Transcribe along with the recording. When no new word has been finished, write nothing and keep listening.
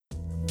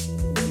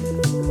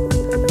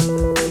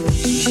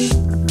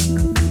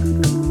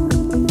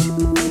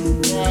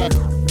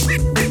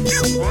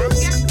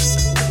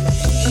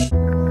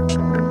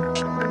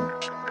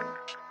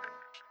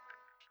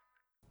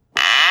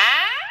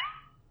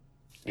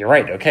You're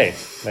right. Okay,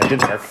 that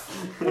did work.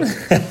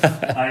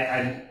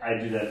 I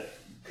do that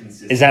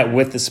consistently. Is that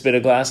with the spit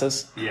of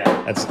glasses?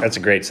 Yeah. That's a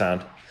great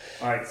sound.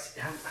 All right,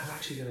 I'm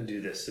actually going to do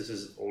this. This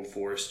is Old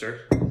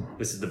Forester.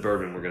 This is the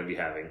bourbon we're going to be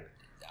having.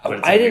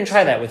 I didn't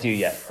try that with you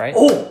yet, right?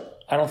 Oh!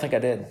 I don't think I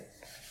did.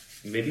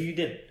 Maybe you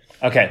did.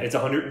 Okay. It's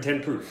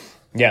 110 proof.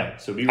 Yeah.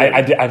 So be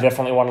ready. I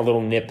definitely want a little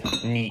nip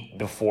neat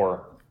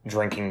before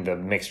drinking the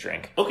mixed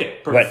drink. Okay,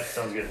 perfect. But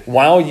sounds good.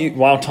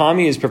 While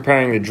Tommy is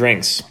preparing the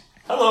drinks,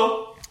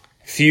 Hello.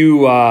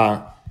 few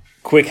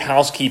quick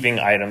housekeeping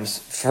items.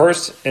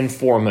 First and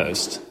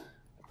foremost,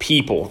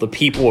 the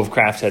people of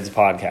Craft Heads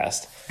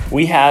podcast.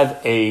 We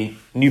have a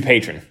new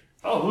patron.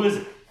 Oh, who is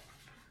it?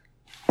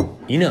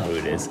 You know who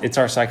it is. It's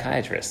our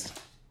psychiatrist.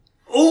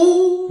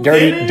 Oh,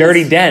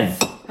 Dirty Den.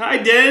 Hi,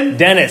 Den.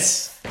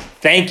 Dennis.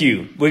 Thank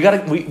you. We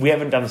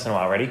haven't done this in a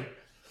while. Ready?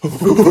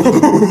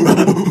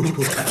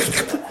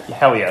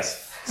 Hell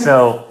yes.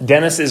 So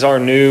Dennis is our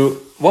new.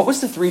 What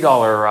was the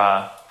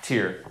 $3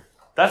 tier?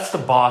 That's the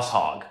Boss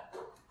Hog,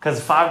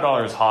 because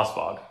 $5 is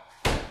Hossbog.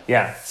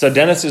 Yeah. So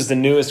Dennis is the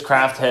newest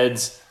Craft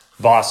Heads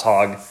Boss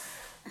Hog.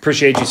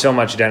 Appreciate you so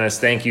much, Dennis.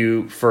 Thank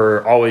you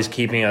for always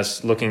keeping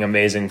us looking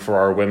amazing for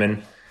our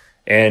women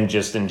and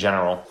just in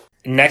general.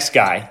 Next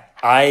guy,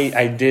 I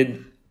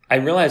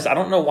realized I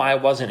don't know why I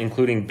wasn't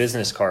including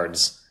business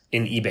cards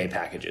in eBay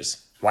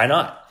packages. Why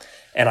not?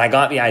 And I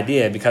got the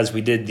idea because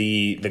we did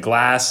the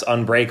Glass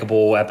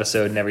Unbreakable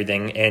episode and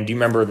everything. And do you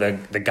remember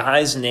the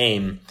guy's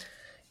name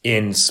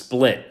in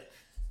Split?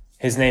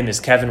 His name is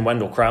Kevin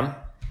Wendell Crumb.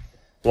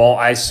 Well,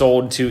 I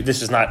sold to,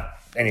 this is not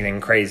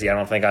anything crazy. I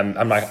don't think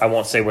I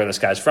won't say where this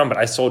guy's from, but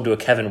I sold to a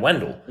Kevin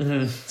Wendell.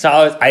 Mm-hmm. So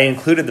I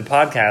included the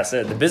podcast,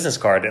 the business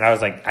card, and I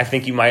was like, I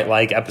think you might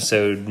like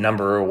episode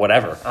number or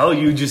whatever. Oh,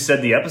 you just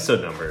said the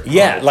episode number.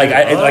 Yeah, like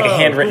a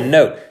handwritten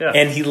note. Yeah.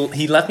 And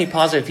he left me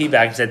positive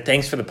feedback and said,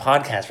 thanks for the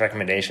podcast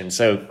recommendation.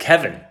 So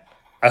Kevin,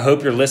 I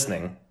hope you're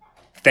listening.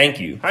 Thank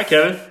you. Hi,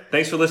 Kevin.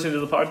 Thanks for listening to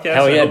the podcast.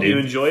 Hell yeah, I hope dude. you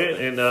enjoy it.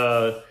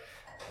 And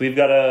we've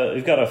got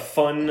a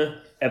fun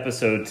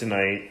episode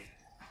tonight.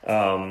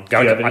 I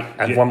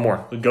have one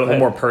more. Go ahead. One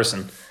more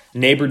person.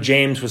 Neighbor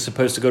James was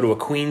supposed to go to a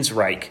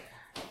Queensryche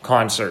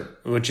concert,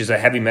 which is a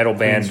heavy metal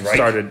band. Queensryche?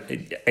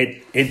 Started.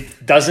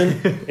 It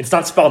doesn't. It's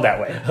not spelled that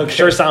way. Okay.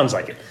 Sure sounds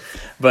like it,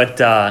 but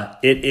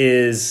it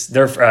is.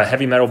 They're a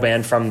heavy metal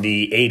band from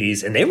the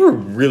 '80s, and they were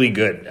really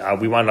good.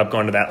 We wound up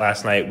going to that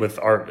last night with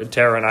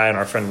Tara and I and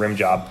our friend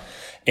Rimjob,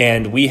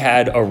 and we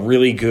had a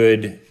really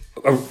good,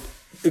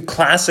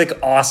 classic,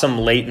 awesome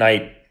late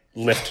night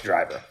Lyft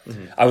driver.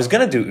 Mm-hmm. I was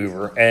gonna do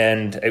Uber,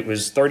 and it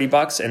was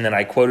 $30, and then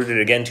I quoted it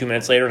again 2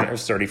 minutes later, and it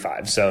was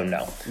 $35. So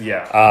no,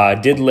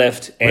 did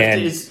Lyft,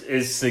 and Lyft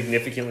is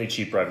significantly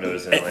cheaper. I've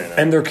noticed in Atlanta,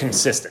 and they're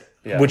consistent,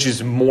 which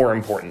is more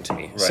important to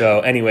me. Right. So,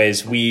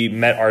 anyways, we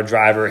met our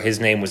driver. His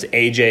name was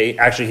AJ.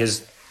 Actually,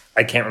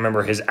 I can't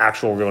remember his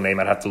actual real name.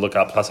 I'd have to look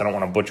up. Plus, I don't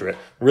want to butcher it.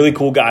 Really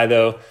cool guy,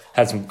 though.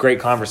 Had some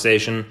great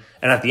conversation.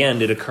 And at the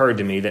end, it occurred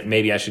to me that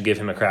maybe I should give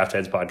him a Craft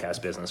Heads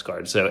podcast business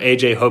card. So,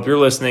 AJ, hope you're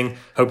listening.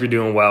 Hope you're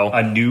doing well.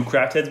 A new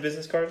Craft Heads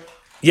business card?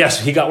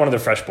 Yes, he got one of the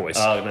Fresh Boys.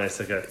 Oh, nice.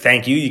 Okay.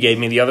 Thank you. You gave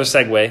me the other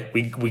segue.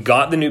 We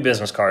got the new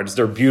business cards.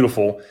 They're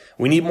beautiful.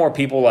 We need more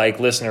people like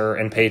listener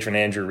and patron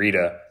Andrew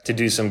Rita to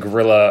do some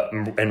guerrilla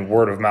and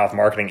word of mouth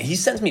marketing. He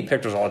sends me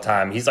pictures all the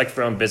time. He's like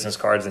throwing business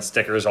cards and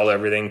stickers all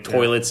everything.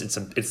 Toilets. It's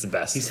the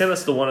best. He sent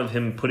us the one of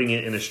him putting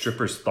it in a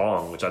stripper's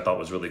thong, which I thought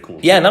was really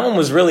cool. Yeah, that one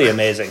was really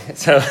amazing.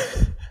 So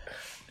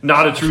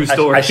not a true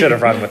story. I should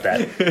have run with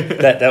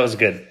that. That was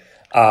good.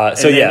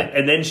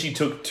 And then she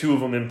took two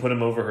of them and put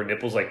them over her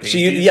nipples like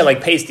pasties.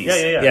 Like pasties.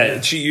 Yeah.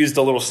 She used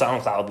the little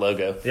SoundCloud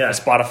logo. Yeah.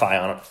 Spotify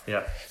on it.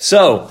 Yeah.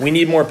 So we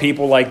need more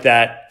people like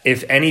that.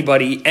 If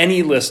anybody,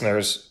 any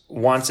listeners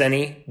wants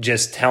any,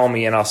 just tell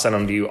me and I'll send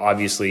them to you,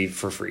 obviously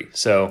for free.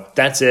 So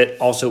that's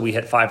it. Also, we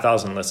hit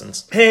 5,000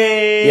 listens.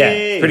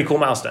 Hey! Yeah, pretty cool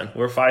milestone.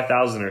 We're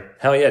 5,000er.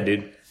 Hell yeah,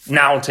 dude.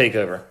 Now take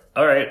over.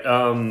 All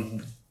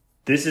right.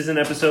 This is an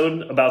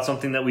episode about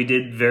something that we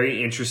did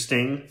very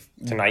interesting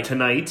tonight.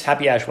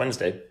 Happy Ash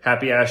Wednesday.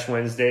 Happy Ash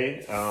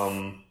Wednesday.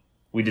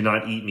 We did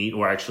not eat meat,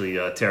 or actually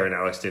Tara and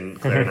Alex didn't.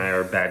 Claire and I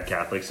are bad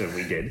Catholics, and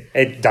we did.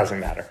 It doesn't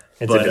matter.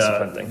 It's a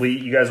discipline thing.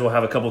 You guys will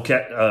have a couple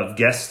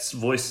guests'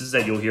 voices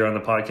that you'll hear on the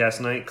podcast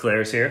tonight.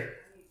 Claire's here.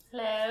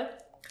 Hello.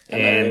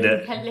 And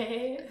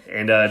hello.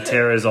 And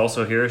Tara is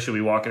also here. She'll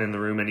be walking in the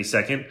room any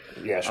second.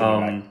 Yeah,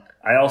 she'll be back.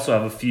 I also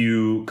have a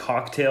few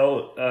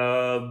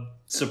cocktail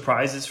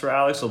surprises for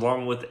Alex,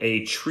 along with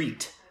a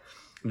treat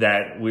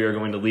that we are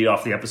going to lead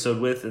off the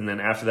episode with. And then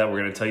after that, we're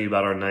going to tell you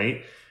about our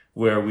night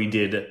where we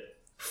did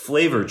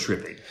flavor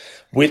tripping.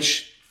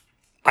 Which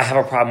I have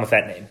a problem with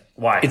that name.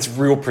 Why? It's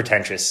real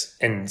pretentious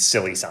and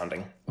silly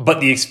sounding, but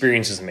the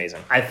experience is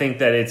amazing. I think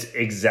that it's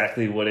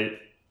exactly what it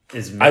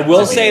is meant I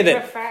will to say be.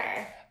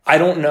 that I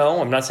don't know.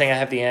 I'm not saying I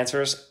have the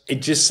answers. It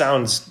just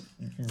sounds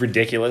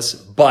ridiculous,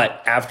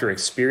 but after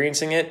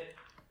experiencing it,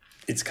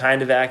 it's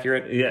kind of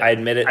accurate. Yeah. I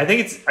admit it. I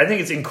think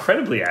it's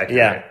incredibly accurate.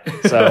 Yeah.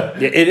 So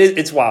it is.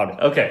 It's wild.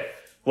 Okay.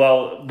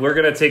 Well, we're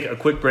gonna take a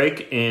quick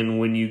break, and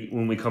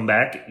when we come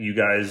back, you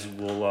guys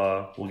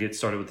will get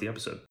started with the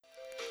episode.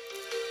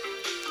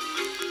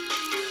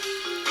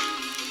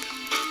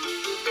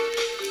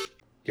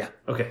 Yeah.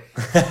 Okay.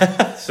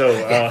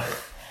 So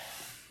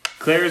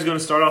Claire is going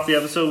to start off the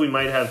episode. We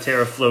might have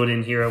Tara float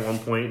in here at one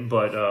point,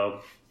 but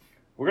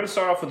we're going to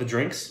start off with the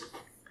drinks,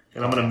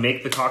 and I'm going to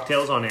make the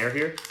cocktails on air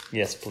here.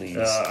 Yes, please.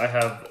 I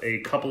have a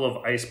couple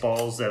of ice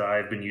balls that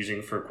I've been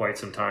using for quite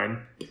some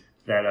time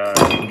that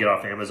you can get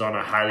off Amazon.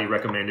 I highly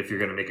recommend if you're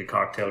going to make a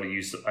cocktail to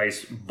use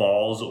ice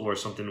balls or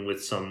something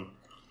with some.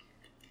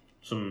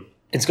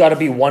 It's got to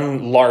be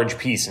one large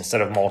piece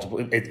instead of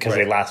multiple, because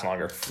Right. they last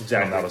longer.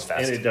 Exactly. And that was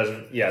fast. And it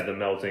doesn't, the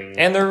melting.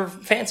 And they're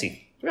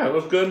fancy. Yeah, it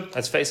looks good.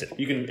 Let's face it.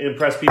 You can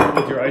impress people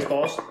with your ice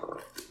balls.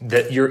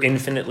 That you're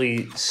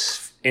infinitely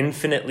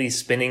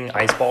spinning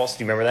ice balls.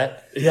 Do you remember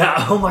that?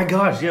 Yeah. Oh my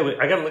gosh. Yeah.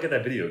 I got to look at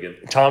that video again.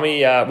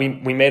 Tommy,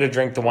 we made a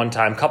drink the one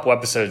time, a couple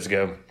episodes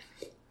ago.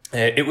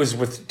 It was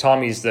with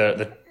Tommy's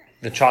the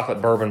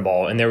chocolate bourbon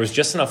ball, and there was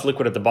just enough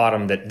liquid at the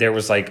bottom that there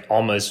was like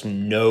almost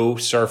no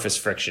surface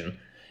friction.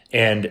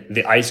 And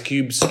the ice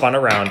cube spun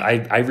around.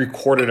 I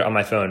recorded it on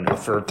my phone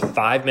for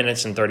 5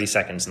 minutes and 30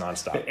 seconds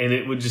nonstop. And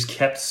it would just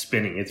kept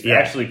spinning. It's Yeah.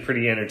 actually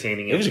pretty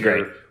entertaining. It was if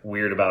you're great.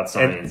 Weird about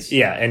science.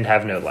 And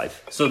have no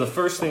life. So the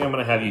first thing I'm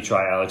going to have you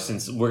try, Alex,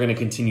 since we're going to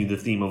continue the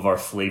theme of our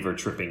flavor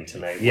tripping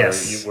tonight,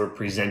 Yes. where we're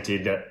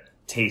presented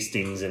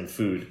tastings and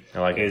food, I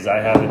like it. is I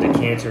have a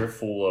decanter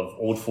full of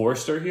Old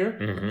Forester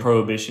here,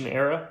 Prohibition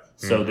era.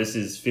 So this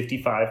is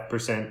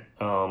 55%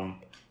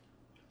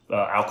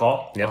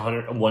 alcohol, Yep.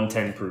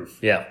 110 proof.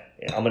 Yeah,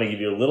 I'm going to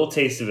give you a little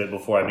taste of it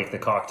before I make the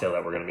cocktail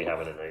that we're going to be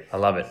having tonight. I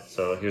love it.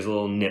 So here's a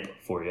little nip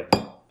for you.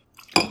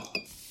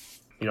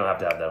 You don't have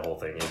to have that whole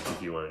thing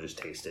if you want to just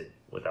taste it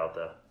without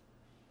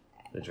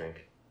the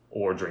drink.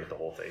 Or drink the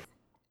whole thing.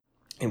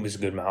 It was a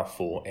good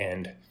mouthful,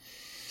 and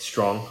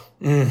Strong.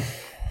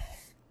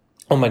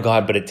 oh my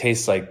god! But it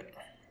tastes like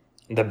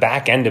the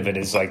back end of it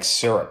is like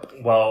syrup.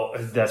 Well,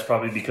 that's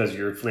probably because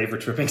your flavor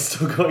tripping's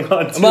still going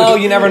on too. Well,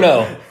 you never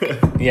know.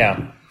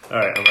 Yeah,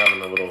 Alright, I'm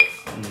having a little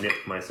nip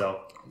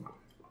myself.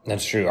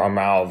 that's true. Our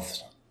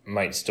mouths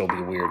might still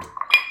be weird,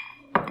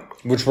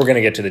 which we're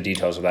gonna get to the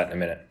details of that in a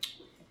minute.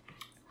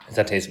 Does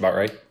that taste about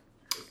right?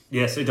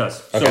 Yes, it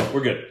does. Okay. So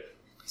we're good.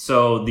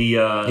 So the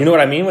You know what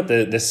I mean with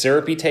the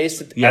syrupy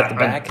taste at the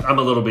back? I'm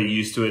a little bit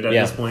used to it at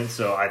Yeah. this point,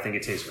 so I think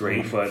it tastes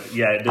great. But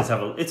yeah, it does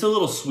have it's a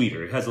little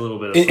sweeter. It has a little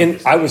bit of And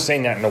sweetness. I was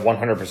saying that in a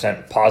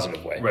 100%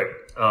 positive way.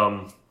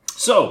 Right.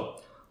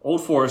 So,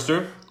 Old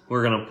Forester,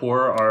 we're going to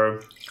pour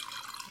our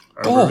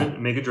Oh.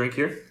 bourbon, make a drink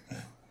here.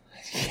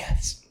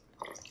 Yes.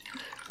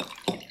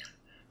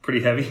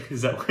 Pretty heavy.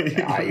 Is that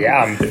what Yeah,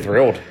 I'm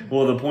thrilled.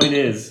 Well, the point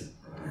is,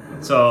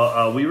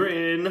 so we were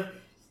in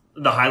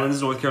the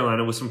Highlands, North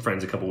Carolina with some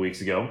friends a couple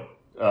weeks ago.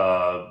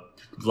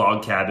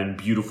 Log cabin,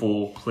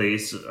 beautiful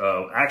place.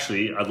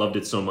 Actually, I loved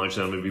it so much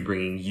that I'm going to be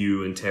bringing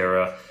you and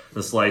Tara,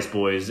 the Slice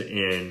Boys,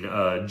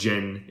 and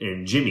Jen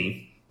and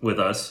Jimmy with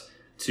us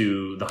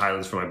to the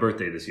Highlands for my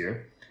birthday this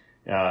year.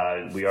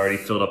 We already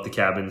filled up the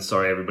cabin.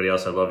 Sorry, everybody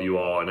else. I love you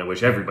all, and I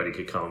wish everybody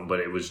could come, but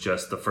it was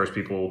just the first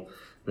people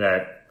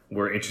that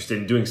were interested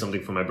in doing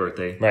something for my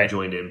birthday Right.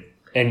 joined in.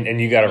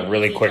 And you got a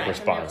really Easy quick drive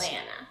from response.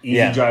 Atlanta. Easy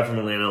Yeah. drive from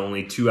Atlanta,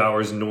 only 2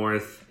 hours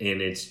north,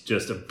 and it's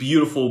just a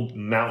beautiful,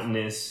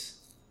 mountainous,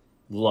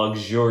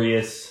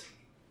 luxurious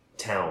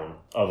town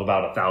of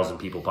about 1,000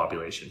 people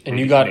population. And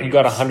you got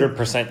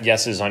 100%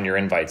 yeses on your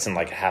invites in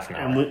like a half an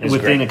hour. It was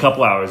within great. a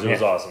couple hours. It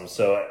was Yeah. awesome.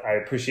 So I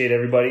appreciate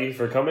everybody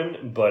for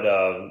coming, but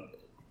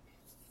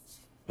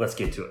let's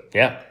get to it.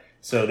 Yeah.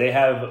 So they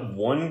have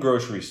one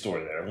grocery store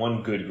there,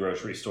 one good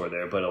grocery store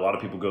there, but a lot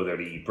of people go there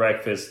to eat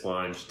breakfast,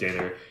 lunch,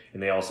 dinner,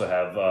 and they also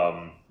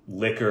have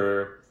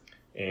liquor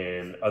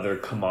and other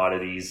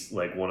commodities.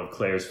 Like one of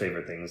Claire's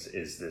favorite things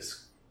is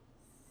this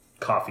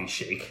coffee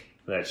shake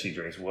that she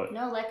drinks. What?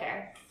 No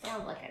liquor. No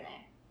liquor there.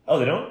 Oh,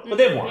 they don't? But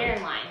they have Beer wine.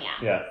 and wine, yeah.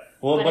 Yeah.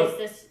 Well, But but it's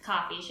this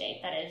coffee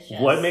shake that is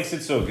just... what makes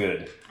it so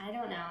good? I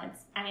don't know.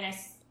 I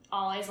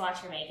always watch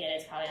her make it.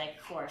 It's probably like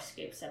 4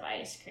 scoops of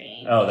ice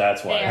cream. Oh,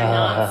 that's They why. are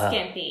not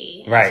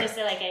skimpy. Right. It's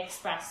just like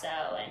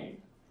espresso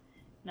and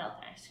milk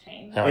ice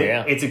cream. Oh,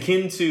 yeah. It's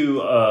akin to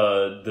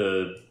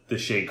the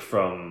shake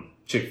from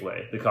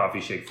Chick-fil-A, the coffee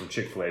shake from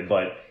Chick-fil-A,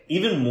 but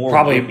even more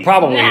Probably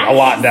whippy. a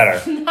lot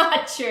better.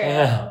 Not true.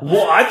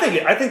 Well, I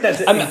think that's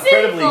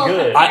incredibly Simple.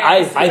 good.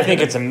 I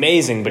think it's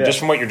amazing, but Yeah. just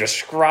from what you're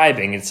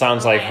describing, it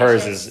sounds like my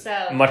hers gosh, is it's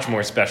so much good.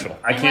 more special.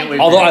 I can't wait.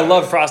 Although for I that.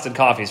 love frosted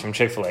coffees from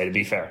Chick-fil-A, to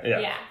be fair. Yeah.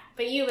 Yeah.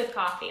 But you with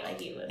coffee,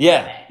 like you with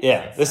Yeah, Starbucks. yeah.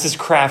 It's This is so-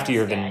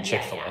 craftier that's than good.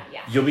 Chick-fil-A. Yeah.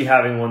 You'll be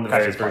having one the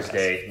very Crafters first podcast.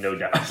 day, no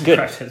doubt. Good.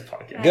 Crafters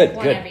podcast. Good,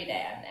 One good. every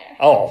day I'm there.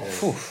 Oh,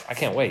 phew, I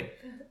can't wait.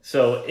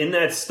 So in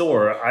that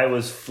store, I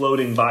was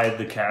floating by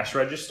the cash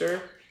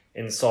register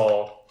and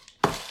saw.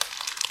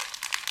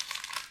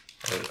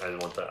 I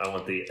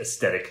want the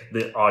aesthetic,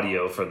 the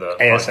audio for the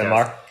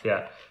ASMR?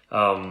 podcast.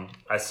 Yeah.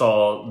 I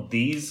saw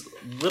these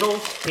little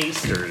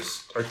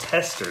tasters or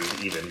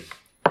testers even.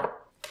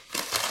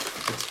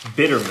 It's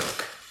bitter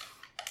milk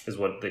is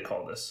what they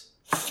call this.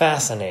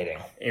 Fascinating.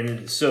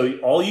 And so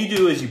all you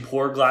do is you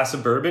pour a glass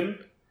of bourbon,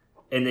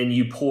 and then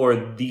you pour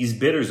these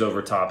bitters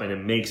over top, and it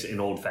makes an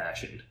old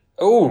fashioned.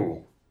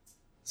 Oh.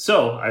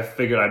 So I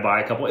figured I'd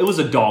buy a couple. It was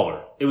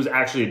 $1. It was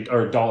actually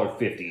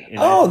 $1.50.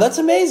 Oh, that's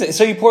amazing.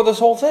 So you pour this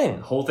whole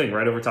thing? Whole thing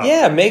right over top.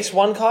 Yeah, makes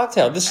one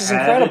cocktail. This is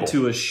incredible. Add it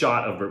to a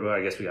shot of bourbon. Well,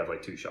 I guess we have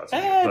like 2 shots.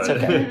 It's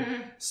okay.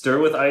 Stir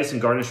with ice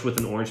and garnish with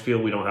an orange peel.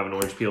 We don't have an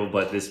orange peel,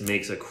 but this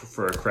makes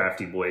for a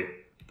Crafty Boy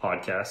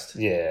podcast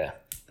Yeah.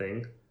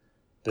 thing.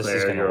 This Claire,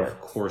 is going to you're work.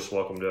 of course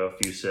welcome to a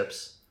few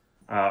sips.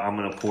 I'm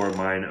going to pour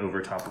mine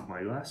over top of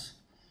my glass.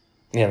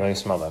 Yeah, let me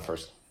smell that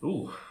first.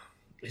 Ooh,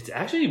 it's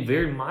actually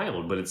very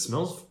mild, but it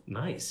smells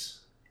nice.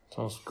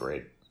 Smells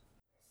great.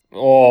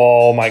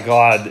 Oh my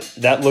god,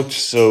 that looked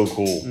so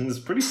cool. It's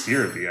pretty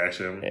syrupy,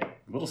 actually. I'm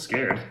a little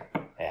scared.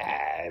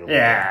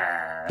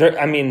 Yeah.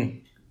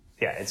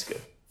 Yeah, it's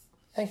good.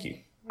 Thank you.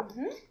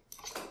 Mm-hmm.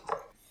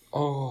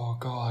 Oh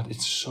god,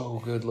 it's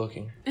so good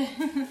looking.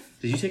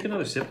 Did you take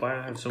another sip? Why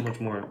I have so much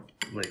more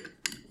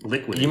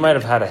liquid? You might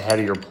have had a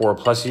headier pour.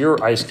 Plus,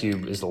 your ice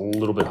cube is a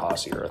little bit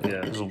hossier. I think.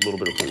 Yeah. There's a little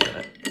bit of food in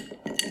it.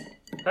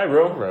 Hi,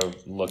 Ro. Ro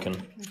looking.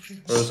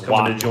 Ro's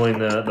coming to join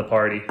the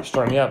party.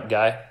 Stir me up,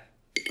 guy.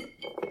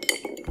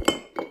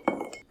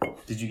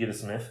 Did you get a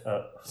sniff?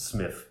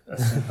 Sniff.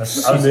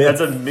 That's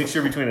a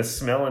mixture between a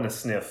smell and a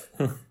sniff.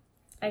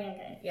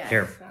 Okay, yeah.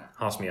 Here,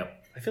 hoss me up.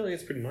 I feel like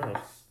it's pretty mild.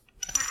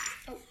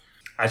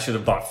 I should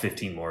have bought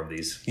 15 more of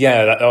these.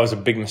 Yeah, that was a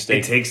big It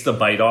mistake. takes the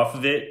bite off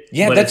of it.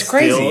 Yeah, but that's it's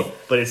crazy.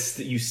 But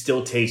you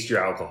still taste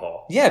your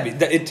alcohol. Yeah,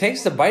 but it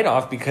takes the bite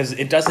off because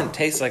it doesn't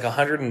taste like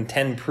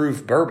 110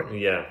 proof bourbon.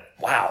 Yeah.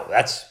 Wow,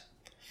 that's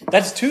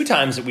 2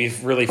 times that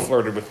we've really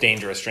flirted with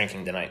dangerous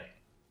drinking tonight.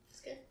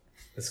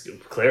 It's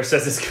good. Claire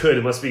says it's good.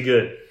 It must be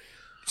good.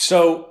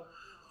 So,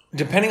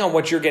 depending on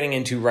what you're getting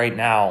into right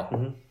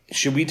now,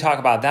 should we talk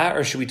about that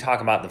or should we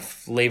talk about the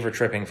flavor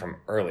tripping from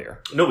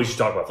earlier? No, we should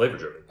talk about flavor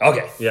dripping.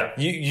 Okay. Yeah.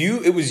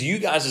 It was you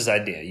guys'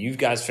 idea. You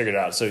guys figured it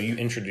out, so you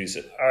introduce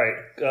it. All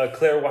right,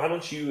 Claire, why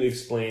don't you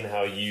explain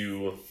how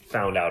you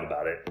found out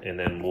about it, and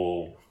then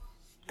we'll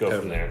go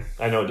from there.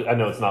 I know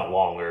it's not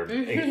long or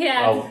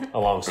Yeah. a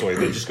long story,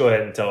 but just go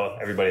ahead and tell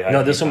everybody how No,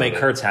 you this will found make it.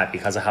 Kurtz happy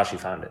because of how she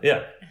found it.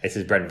 Yeah. It's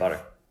his bread and butter.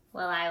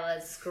 Well, I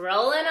was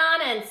scrolling on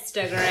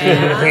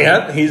Instagram.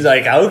 Yep. He's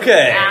like,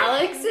 okay.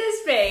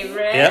 Alex's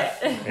favorite.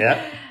 Yep.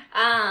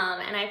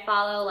 And I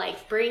follow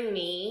Bring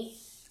Me.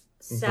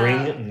 So,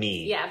 Bring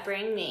Me. Yeah,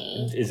 Bring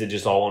Me. Is it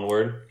just all one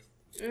word?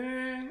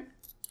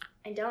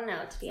 I don't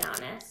know, to be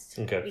honest.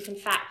 Okay. We can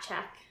fact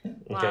check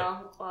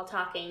while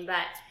talking,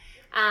 but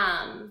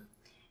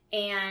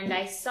and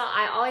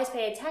I always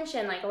pay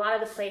attention. A lot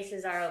of the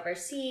places are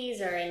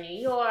overseas or in New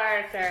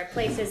York or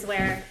places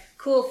where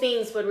cool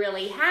things would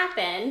really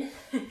happen.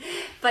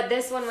 But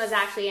this one was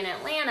actually in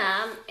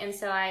Atlanta, and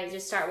so I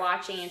just start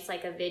watching. It's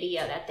like a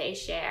video that they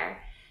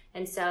share.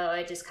 And so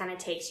it just kind of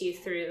takes you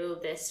through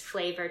this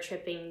flavor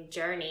tripping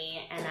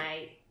journey. And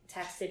I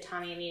texted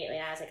Tommy immediately.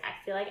 I was like, I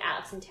feel like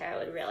Alex and Tara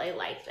would really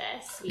like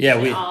this. We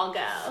should all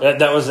go.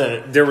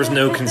 There was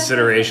no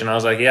consideration. I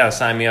was like, yeah,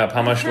 sign me up.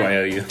 How much do I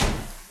owe you?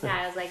 Yeah,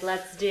 I was like,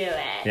 let's do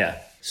it. Yeah.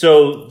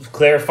 So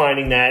Claire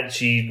finding that,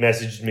 she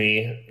messaged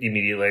me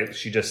immediately.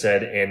 She just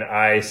said, and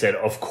I said,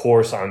 of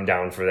course I'm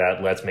down for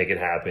that. Let's make it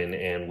happen.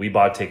 And we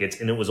bought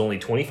tickets, and it was only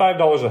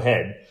 $25 a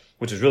head,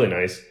 which is really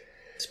nice.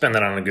 Spend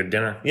that on a good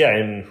dinner. Yeah,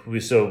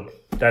 and so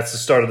that's the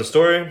start of the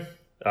story.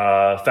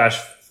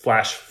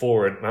 Flash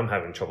forward. I'm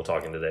having trouble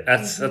talking today.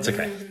 That's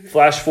okay.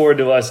 Flash forward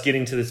to us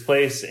getting to this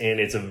place, and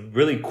it's a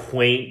really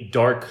quaint,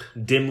 dark,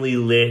 dimly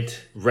lit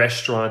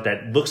restaurant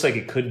that looks like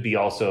it could be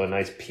also a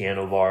nice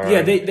piano bar.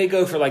 Yeah, they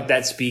go for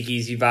that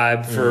speakeasy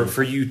vibe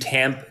for you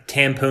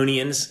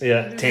tamponians.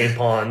 Yeah,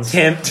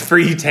 tampons. For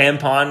you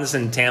tampons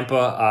in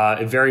Tampa,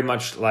 very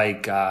much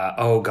like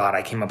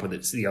I came up with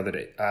it the other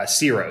day.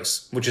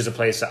 Ciro's, which is a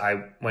place that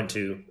I went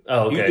to.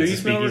 Oh, okay. You It's a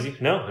speakeasy?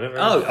 No, I never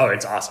heard of it. Oh,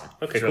 it's awesome.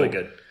 Okay, it's really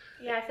cool. good.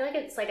 Yeah, I feel like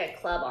it's like a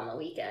club on the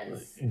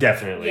weekends.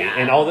 Definitely. Yeah.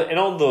 And all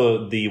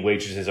the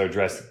waitresses are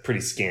dressed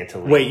pretty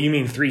scantily. Wait, you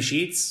mean 3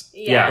 Sheets?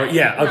 Yeah.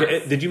 Yeah.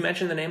 Okay. Did you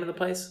mention the name of the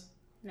place?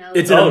 No.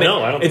 It's Oh, an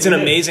no, I don't It's think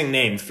an we did. amazing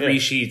name. 3 Yeah.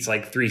 Sheets,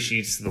 like 3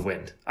 sheets to the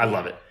wind. I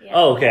love it. Yeah.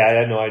 Oh, okay. I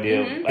had no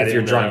idea. I If didn't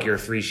you're know drunk, that. you're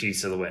 3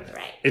 sheets to the wind.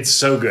 Right. It's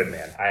so good,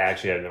 man. I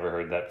actually have never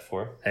heard that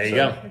before. There you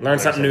So, go. Learn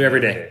something new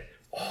every day.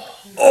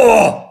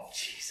 Oh,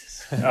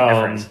 Jesus.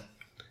 friends.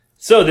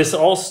 So this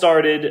all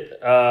started,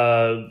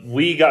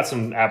 we got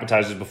some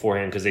appetizers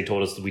beforehand because they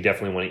told us that we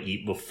definitely want to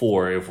eat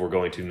before if we're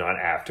going to, not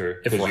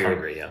after. If we're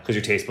hungry, yeah. Because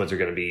your taste buds are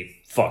going to be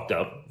fucked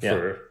up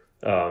for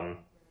an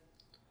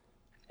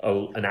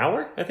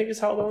hour, I think is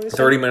how long it is.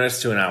 30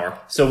 minutes to an hour.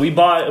 So we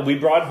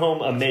brought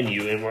home a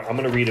menu, and I'm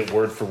going to read it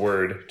word for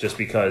word just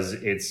because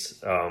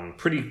it's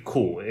pretty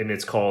cool. And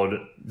it's called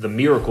the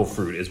Miracle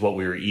Fruit is what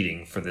we were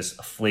eating for this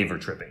flavor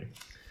tripping.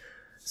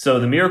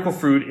 So the miracle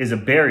fruit is a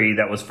berry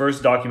that was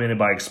first documented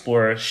by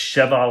explorer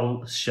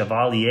Chevalier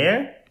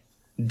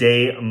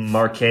de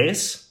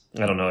Marques.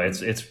 I don't know.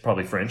 It's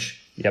probably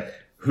French. Yep.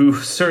 Who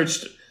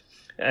searched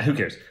Who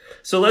cares?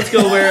 So let's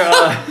go where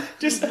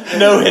Just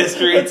no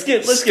history. let's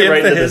get Skip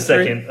right the into the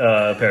history. second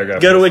paragraph.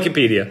 Go to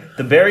Wikipedia.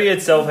 The berry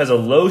itself has a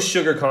low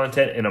sugar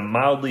content and a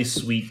mildly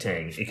sweet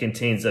tang. It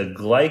contains a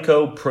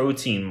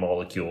glycoprotein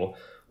molecule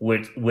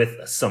with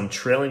some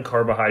trailing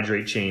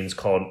carbohydrate chains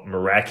called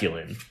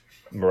miraculin.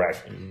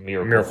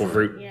 Miracle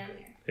fruit. Yeah.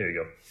 There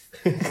you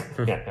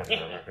go.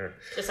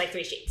 Just like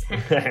 3 sheets.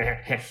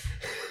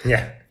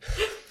 Yeah.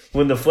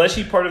 When the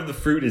fleshy part of the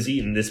fruit is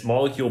eaten, this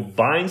molecule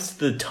binds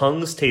to the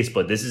tongue's taste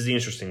bud. This is the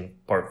interesting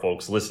part,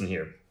 folks. Listen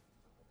here.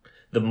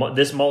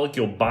 This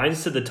molecule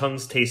binds to the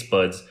tongue's taste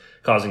buds,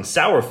 causing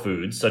sour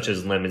foods, such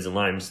as lemons and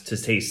limes, to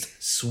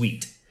taste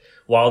sweet.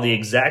 While the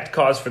exact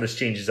cause for this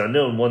change is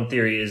unknown, one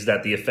theory is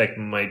that the effect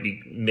may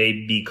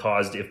be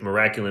caused if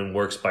miraculin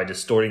works by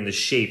distorting the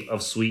shape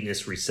of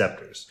sweetness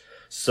receptors,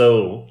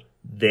 so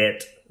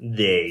that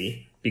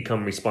they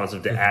become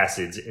responsive to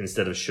acids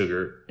instead of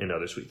sugar and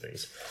other sweet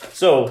things.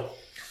 So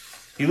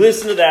you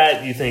listen to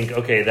that, you think,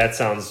 okay, that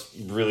sounds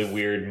really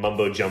weird,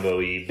 mumbo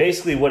jumbo-y.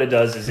 Basically what it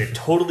does is it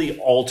totally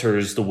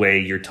alters the way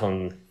your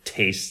tongue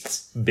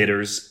tastes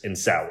bitters and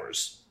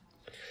sours.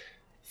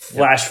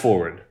 Fast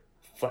forward.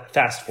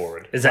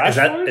 Is that Flash is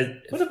that forward?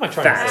 is, What am I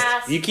trying to say?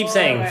 fast? You keep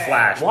saying Fast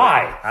flash.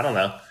 Why? I don't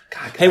know.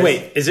 God, Hey, guys.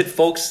 wait. Is it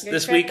folks You're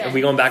this week? tripping. Are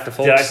we going back to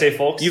folks? Did I say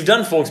folks? You've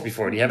done folks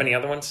before. Do you have any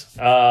other ones?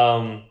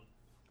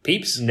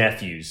 Peeps?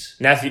 Nephews.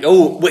 Nephew.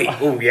 Oh, wait.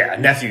 Oh, yeah.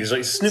 Nephews.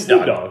 Like Snoop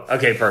Snoop Dogg. Dogg.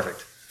 Okay,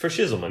 perfect. For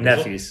shizzle, my nizzle.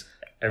 Nephews.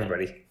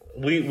 Everybody.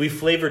 We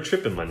flavor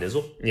tripping, my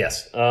nizzle.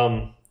 Yes.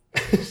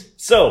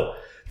 So,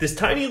 this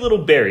tiny little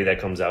berry that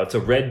comes out, it's a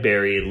red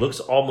berry. It looks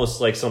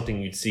almost like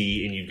something you'd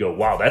see and you'd go,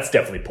 wow, that's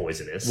definitely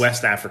poisonous.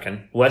 West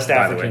African. West by the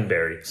African way,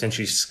 berry. Since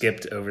you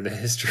skipped over the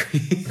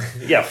history.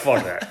 Yeah,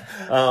 fuck that.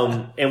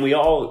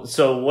 And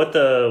so what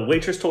the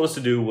waitress told us to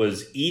do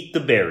was eat the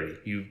berry.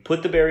 You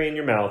put the berry in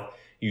your mouth,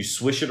 you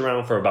swish it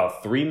around for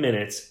about 3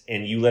 minutes,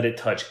 and you let it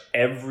touch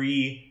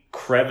every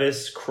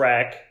crevice,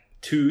 crack,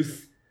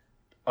 tooth,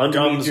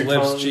 underneath Gums, your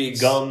lips, tongue,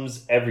 cheeks.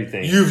 gums,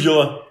 everything.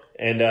 Uvula.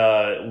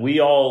 And we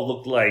all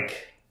looked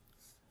like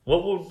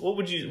what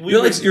would you?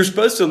 You're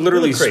supposed to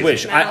literally look crazy.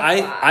 swish.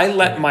 I Mouthwash.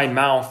 let my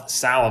mouth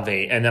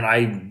salivate, and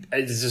then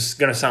it's just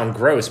gonna sound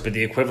gross, but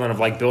the equivalent of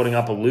like building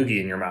up a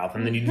loogie in your mouth,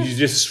 and then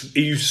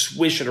you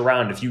swish it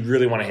around if you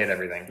really want to hit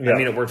everything. Yeah. I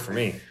mean, it worked for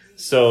me.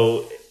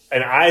 So,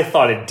 and I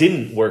thought it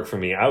didn't work for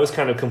me. I was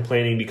kind of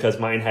complaining because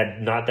mine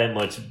had not that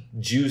much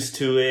juice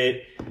to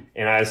it,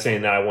 and I was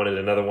saying that I wanted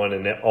another one,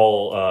 and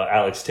all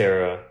Alex,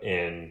 Tara,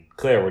 and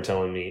Claire were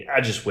telling me,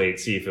 I just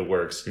wait, see if it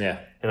works. Yeah.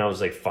 And I was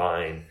like,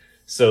 fine.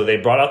 So they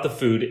brought out the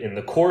food, and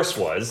the course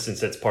was, since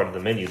that's part of the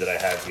menu that I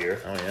have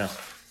here, Oh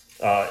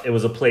yeah. it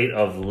was a plate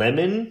of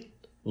lemon,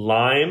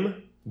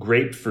 lime,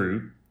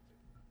 grapefruit,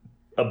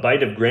 a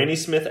bite of Granny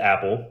Smith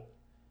apple,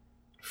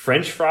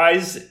 French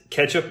fries,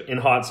 ketchup, and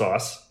hot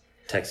sauce,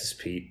 Texas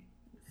Pete.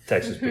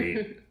 Texas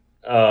Pete,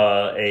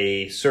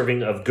 a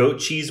serving of goat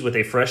cheese with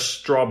a fresh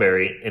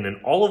strawberry, and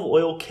an olive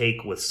oil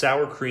cake with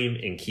sour cream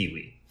and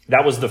kiwi.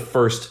 That was the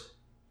first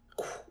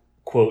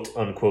quote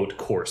unquote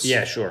course.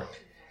 Yeah, sure.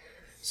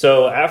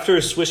 So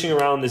after swishing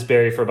around this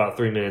berry for about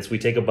 3 minutes, we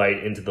take a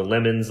bite into the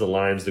lemons, the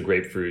limes, the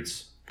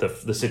grapefruits,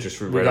 the citrus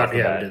fruit right off the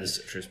We bat. did the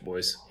citrus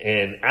boys.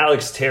 And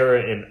Alex,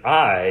 Tara, and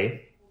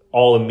I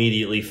all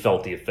immediately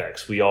felt the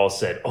effects. We all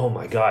said, "Oh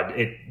my god,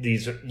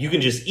 you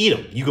can just eat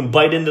them. You can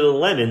bite into the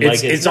lemon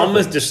like It's nothing."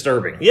 almost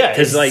disturbing. Yeah,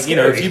 because it's like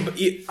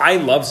scary. I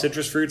love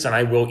citrus fruits and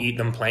I will eat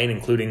them plain,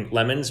 including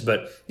lemons.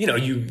 But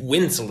you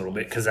wince a little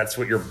bit because that's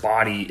what your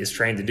body is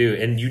trained to do,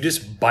 and you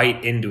just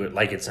bite into it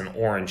like it's an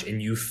orange,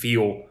 and you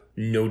feel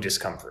no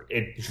discomfort.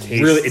 It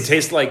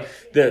tastes like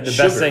the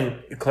sugar. best thing.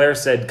 Claire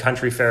said,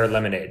 country fair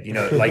lemonade.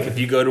 Like if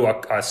you go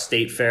to a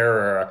state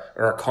fair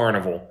or a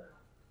carnival.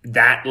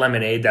 That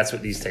lemonade, that's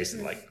what these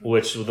tasted like.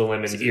 Which the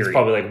lemon is eerie.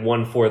 probably like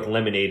 1/4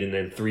 lemonade and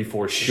then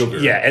 3/4 sugar.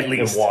 Yeah, at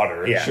least. and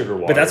water, Yeah. sugar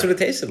water. But that's what it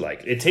tasted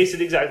like. It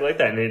tasted exactly like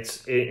that, and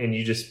and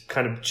you just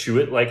kind of chew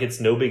it like it's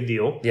no big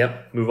deal.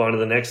 Yep. Move on to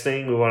the next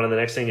thing. Move on to the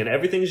next thing, and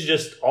everything's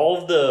just all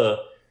of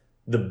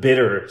the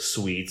bitter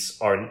sweets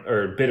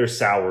or bitter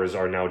sours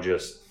are now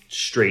just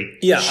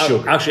straight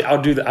sugar.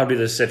 I'll do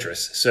the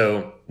citrus.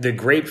 So the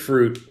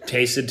grapefruit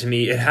tasted to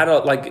me. It had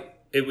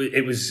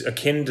it was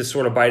akin to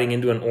sort of biting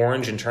into an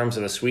orange in terms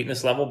of the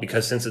sweetness level,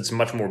 because since it's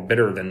much more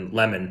bitter than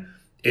lemon,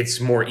 it's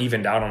more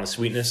evened out on the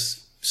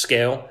sweetness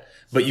scale.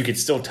 But you could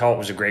still tell it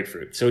was a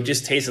grapefruit. So it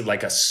just tasted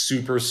like a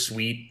super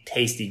sweet,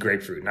 tasty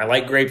grapefruit. And I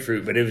like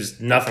grapefruit, but it was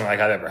nothing like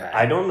I've ever had.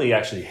 I normally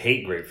actually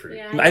hate grapefruit.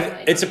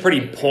 Yeah, It's a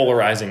pretty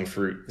polarizing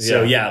fruit.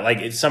 So Yeah. like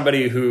it's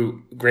somebody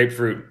who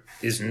grapefruit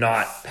is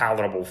not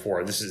palatable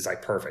for. This is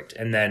like perfect.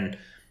 And then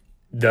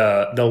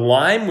the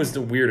lime was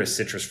the weirdest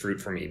citrus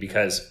fruit for me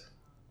because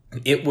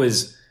it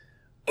was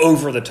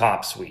over the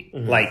top sweet.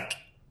 Mm-hmm. Like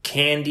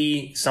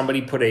candy,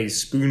 somebody put a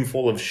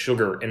spoonful of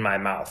sugar in my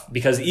mouth.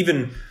 Because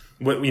even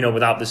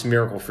without this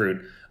miracle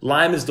fruit,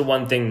 lime is the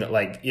one thing that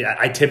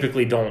I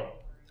typically don't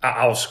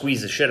I'll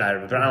squeeze the shit out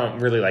of it, but I don't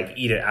really like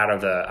eat it out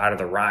of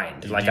the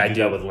rind like You I do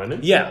do that with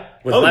lemon? Yeah,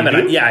 with Oh, you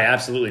lemon. do? Yeah, I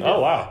absolutely do.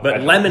 Oh, wow.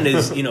 But lemon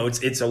is,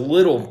 it's a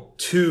little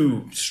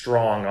too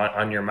strong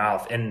on your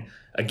mouth, and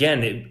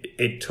again,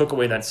 it took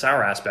away that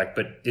sour aspect,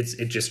 but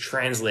it just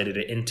translated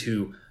it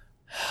into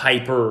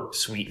hyper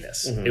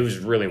sweetness. It was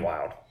really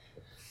wild.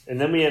 And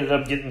then we ended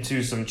up getting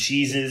to some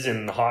cheeses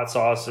and hot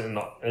sauce and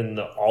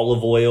the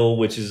olive oil,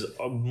 which is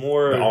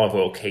more The olive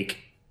oil cake.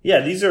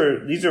 Yeah, these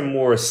are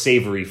more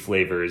savory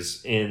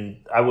flavors, and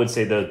I would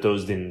say that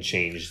those didn't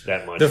change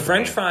that much. The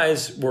French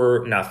fries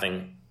were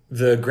nothing.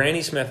 The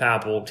Granny Smith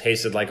apple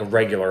tasted like a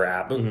regular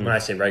apple. When I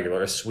say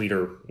regular, a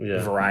sweeter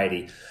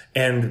variety.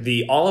 And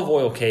the olive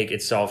oil cake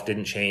itself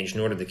didn't change,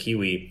 nor did the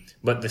kiwi.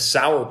 But the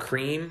sour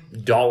cream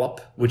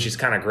dollop, which is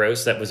kind of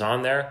gross, that was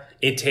on there,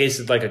 it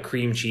tasted like a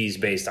cream cheese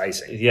based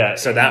icing. Yeah,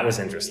 So that was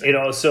interesting.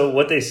 So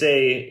what they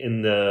say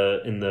in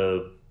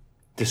the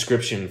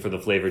description for the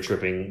flavor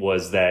tripping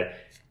was that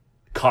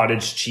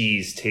cottage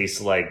cheese tastes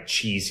like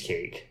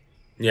cheesecake.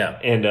 Yeah.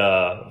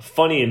 And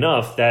funny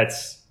enough,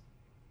 that's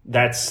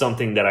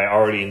something that I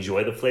already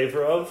enjoy the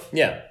flavor of.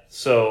 Yeah.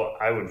 So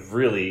I would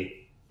really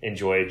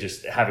enjoy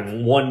just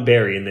having one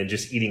berry and then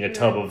just eating a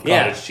tub of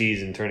cottage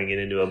cheese and turning it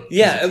into a piece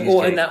of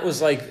cheesecake. And that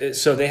was like,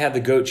 so they had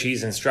the goat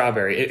cheese and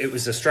strawberry. It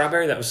was a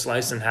strawberry that was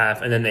sliced in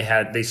half, and then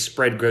they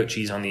spread goat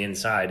cheese on the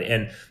inside.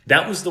 And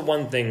that was the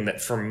one thing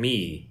that for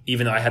me,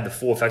 even though I had the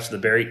full effects of the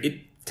berry,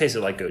 it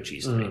tasted like goat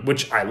cheese to me,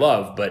 which I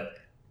love, but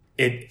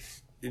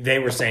they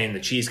were saying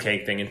the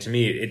cheesecake thing, and to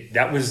me,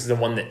 that was the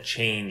one that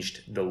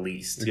changed the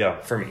least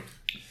for me.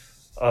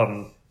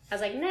 I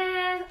was like,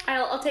 nah,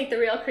 I'll take the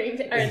real cream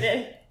or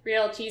the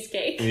real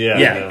cheesecake.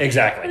 Yeah,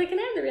 exactly. Like, can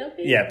I have the real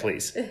thing? Yeah,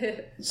 please.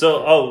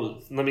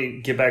 So, let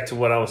me get back to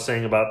what I was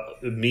saying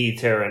about me,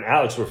 Tara, and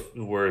Alex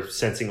were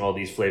sensing all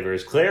these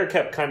flavors. Claire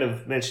kept kind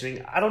of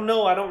mentioning, I don't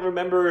know, I don't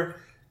remember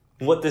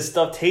what this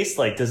stuff tastes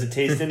like. Does it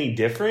taste any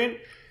different?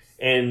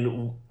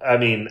 And I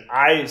mean,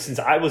 since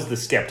I was the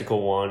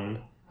skeptical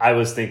one, I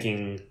was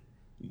thinking,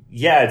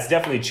 yeah, it's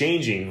definitely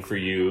changing for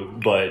you,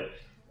 but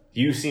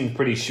you seemed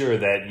pretty sure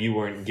that you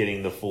weren't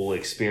getting the full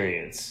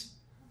experience.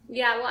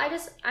 Yeah, well, I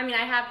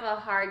have a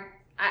hard...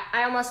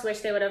 I almost wish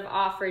they would have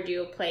offered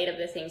you a plate of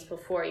the things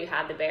before you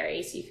had the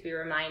berries so you could be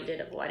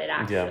reminded of what it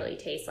actually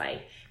tastes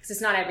like. Because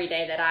it's not every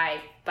day that I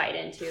bite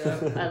into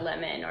a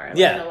lemon or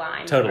a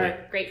lime or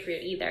a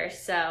grapefruit either.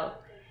 So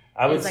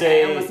I would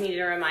say I almost needed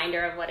a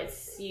reminder of what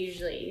it's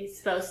usually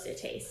supposed to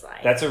taste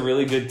like. That's a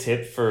really good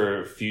tip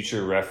for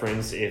future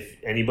reference. If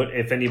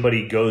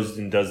anybody goes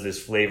and does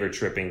this flavor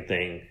tripping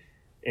thing,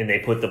 and they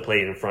put the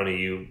plate in front of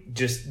you,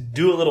 just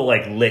do a little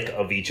lick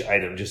of each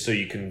item just so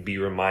you can be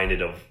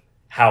reminded of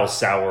how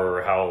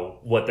sour or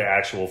what the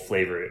actual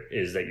flavor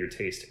is that you're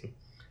tasting.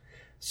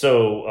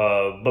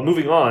 So, but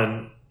moving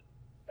on,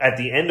 at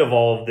the end of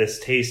all of this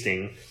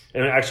tasting,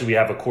 and actually we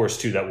have a course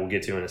too that we'll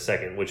get to in a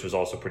second, which was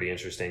also pretty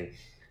interesting.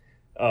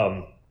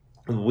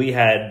 We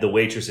had the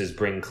waitresses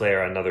bring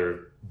Claire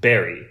another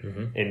berry,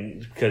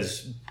 and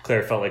because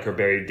Claire felt like her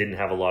berry didn't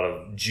have a lot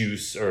of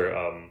juice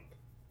or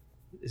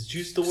is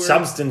juice the word?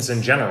 Substance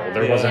in general.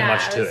 There wasn't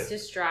much to it. It was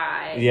just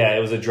dry. Yeah,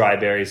 it was a dry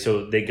berry,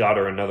 so they got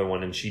her another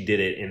one, and she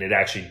did it, and it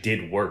actually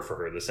did work for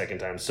her the second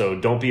time. So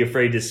don't be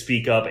afraid to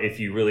speak up if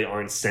you really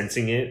aren't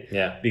sensing it.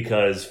 Yeah.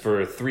 Because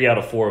for 3 out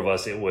of 4 of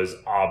us, it was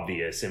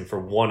obvious, and for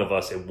one of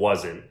us, it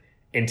wasn't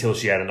until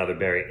she had another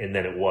berry, and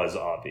then it was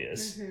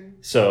obvious.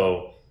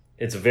 So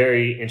it's a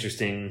very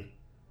interesting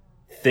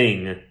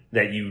thing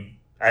that you,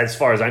 as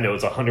far as I know,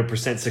 it's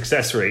 100%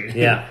 success rate.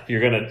 Yeah. you're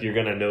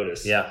gonna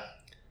notice. Yeah.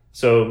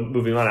 So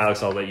moving on,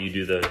 Alex, I'll let you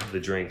do the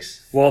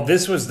drinks. Well,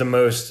 this was the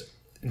most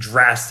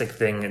drastic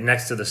thing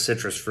next to the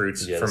citrus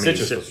fruits for me.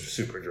 Citrus was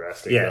super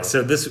drastic. Yeah, though.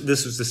 so this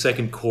was the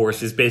second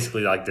course. It's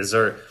basically like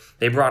dessert.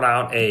 They brought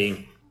out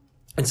it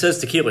says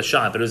tequila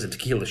shot, but it was a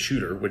tequila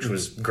shooter, which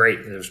was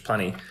great. There was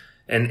plenty.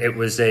 And it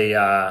was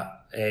a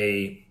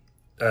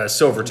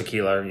silver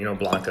tequila,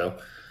 Blanco.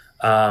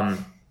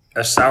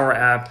 A sour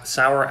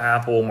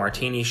apple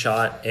martini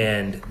shot,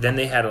 and then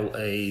they had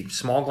a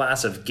small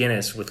glass of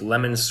Guinness with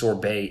lemon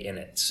sorbet in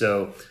it.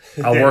 So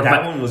I'll work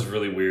that one was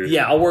really weird.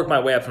 Yeah, I'll work my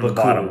way up from the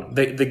bottom.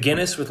 Cool. The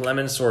Guinness with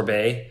lemon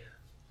sorbet,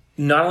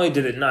 not only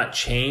did it not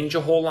change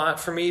a whole lot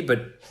for me,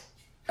 but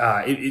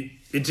I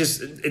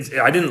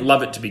didn't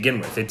love it to begin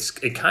with.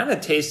 It kind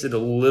of tasted a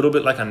little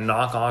bit like a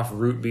knockoff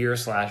root beer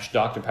 /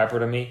 Dr. Pepper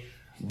to me,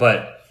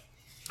 but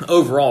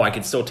overall, I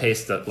could still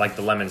taste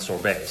the lemon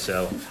sorbet.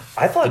 So,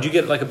 I thought, did you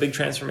get like a big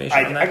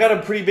transformation? I got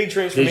a pretty big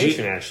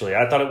transformation actually.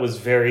 I thought it was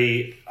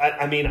very.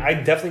 I mean, I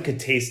definitely could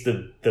taste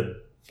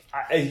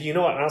you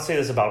know what? And I'll say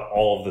this about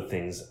all of the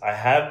things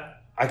I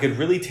could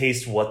really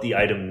taste what the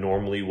item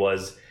normally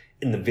was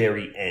in the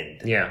very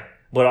end. Yeah,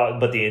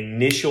 but the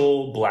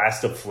initial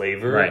blast of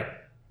flavor, right,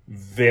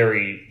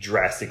 very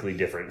drastically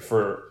different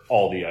for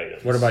all the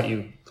items. What about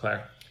you,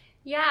 Claire?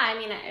 Yeah, I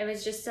mean, it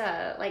was just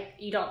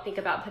you don't think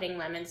about putting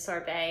lemon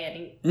sorbet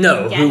and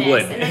no, Guinness. who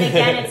would? And then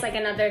again, it's like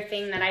another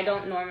thing that I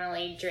don't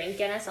normally drink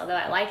Guinness, although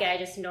I like it. I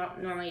just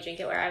don't normally drink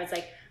it. Where I was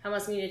like,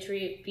 almost needed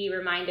to be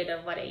reminded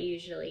of what it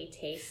usually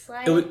tastes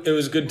like. It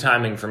was good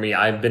timing for me.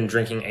 I've been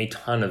drinking a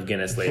ton of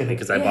Guinness lately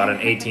because I bought an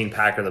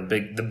 18-pack of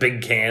the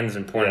big cans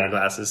and poured in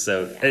glasses.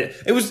 So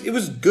it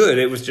was good.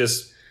 It was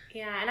just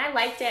and I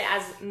liked it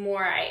as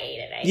more I ate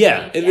it. I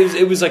think.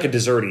 It was like a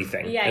desserty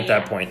thing at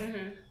that point. Mm-hmm.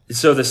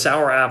 So the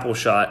sour apple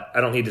shot,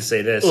 I don't need to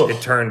say this, it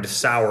turned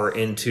sour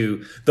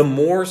into, the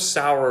more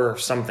sour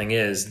something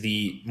is,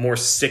 the more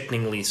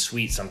sickeningly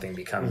sweet something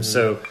becomes. Mm-hmm.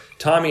 So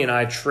Tommy and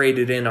I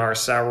traded in our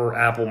sour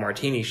apple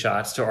martini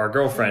shots to our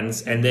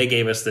girlfriends, and they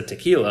gave us the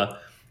tequila.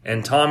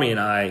 And Tommy and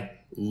I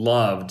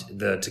loved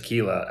the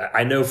tequila.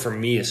 I know for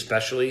me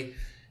especially,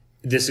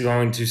 this is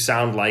going to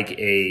sound like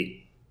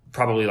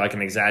probably like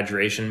an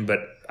exaggeration,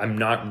 but I'm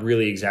not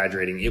really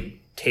exaggerating. It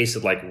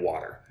tasted like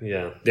water.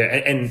 Yeah.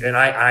 And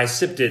I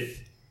sipped it.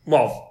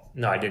 Well,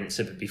 no, I didn't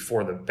sip it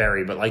before the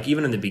berry, but like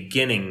even in the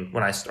beginning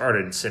when I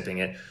started sipping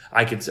it,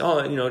 I could say,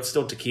 it's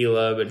still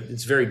tequila, but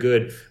it's very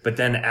good. But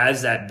then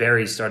as that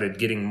berry started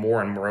getting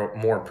more and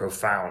more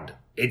profound,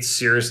 it's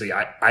seriously,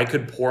 I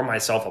could pour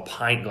myself a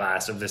pint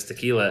glass of this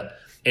tequila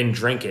and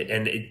drink it,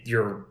 and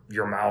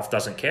your mouth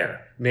doesn't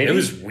care. It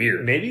was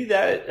weird. Maybe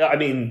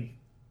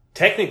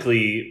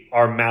technically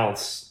our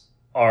mouths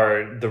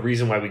are the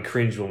reason why we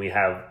cringe when we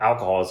have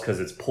alcohol is because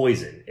it's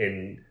poison.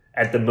 And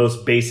at the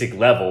most basic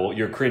level,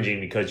 you're cringing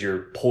because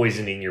you're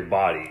poisoning your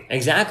body.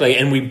 Exactly.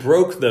 And we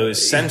broke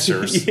those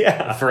sensors,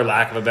 for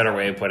lack of a better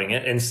way of putting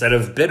it. Instead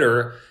of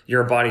bitter,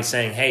 your body's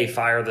saying, hey,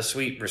 fire the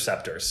sweet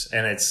receptors.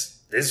 And it's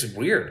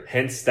weird.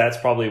 Hence, that's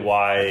probably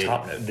why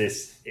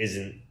this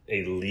isn't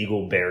a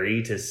legal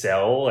berry to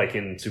sell like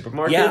in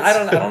supermarkets. Yeah,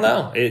 I don't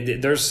know.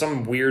 There's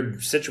some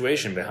weird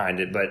situation behind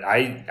it, but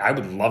I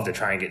would love to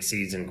try and get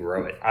seeds and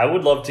grow it. I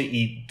would love to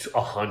eat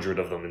 100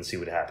 of them and see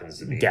what happens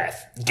to me.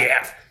 Death.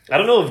 I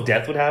don't know if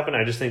death would happen.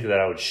 I just think that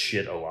I would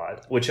shit a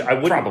lot, which I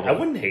wouldn't. Probably. I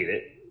wouldn't hate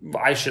it.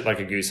 I shit like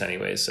a goose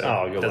anyway,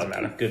 so it doesn't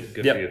matter. Good for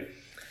you.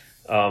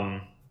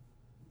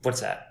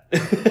 What's that?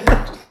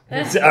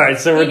 All right,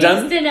 so we're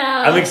done. To know.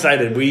 I'm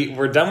excited.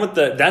 We're done with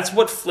that's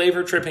what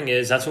flavor tripping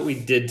is. That's what we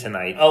did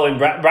tonight. Oh, and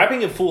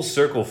wrapping it full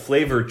circle,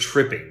 flavor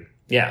tripping.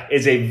 Yeah,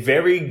 is a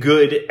very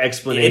good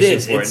explanation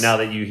for it now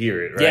that you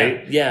hear it,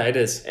 right? Yeah, it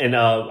is. And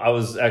I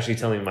was actually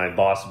telling my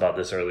boss about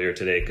this earlier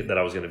today that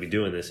I was going to be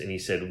doing this, and he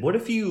said, "What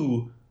if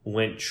you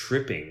went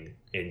tripping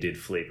and did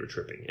flavor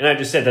tripping?" And I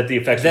just said that the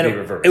effects would be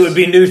reversed. It would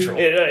be neutral.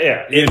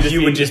 If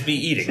you would just be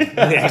eating.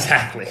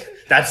 Exactly.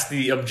 That's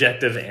the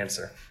objective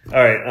answer.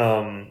 All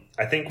right.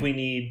 I think we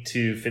need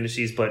to finish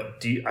these,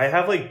 but I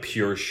have like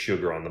pure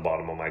sugar on the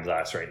bottom of my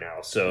glass right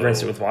now. So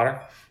rinse it with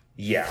water?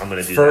 Yeah, I'm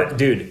going to do that.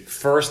 Dude,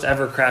 first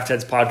ever Craft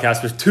Heads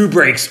podcast with 2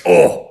 breaks.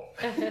 Oh!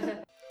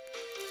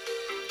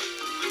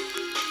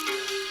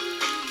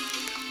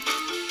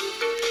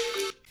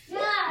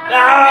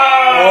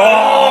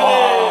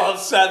 Oh,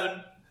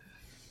 7.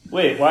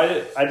 Wait,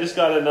 why? I just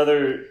got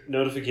another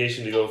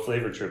notification to go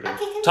flavor tripping.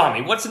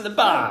 Tommy, what's in the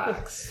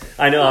box?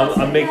 I know,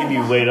 I'm making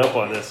you wait up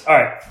on this. All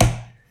right,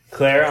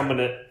 Claire,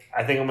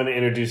 I think I'm gonna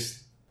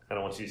introduce. I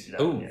don't want you to see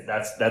that one yet.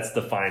 That's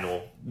the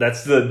final.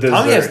 That's the dessert.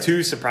 Tommy has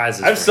 2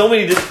 surprises. I have so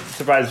many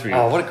surprises for you.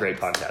 Oh, what a great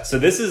podcast! So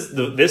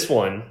this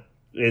one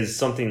is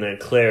something that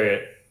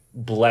Claire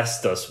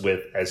blessed us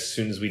with as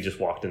soon as we just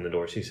walked in the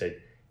door. She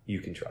said,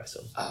 "You can try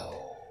some."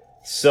 Oh,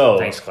 so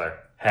thanks, Claire.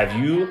 Have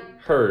you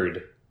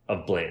heard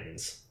of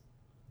Blanton's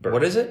bourbon?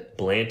 What is it?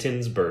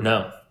 Blanton's bourbon.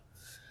 No.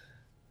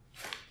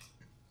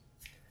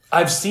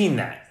 I've seen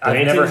that.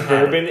 Blanton's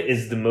bourbon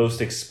is the most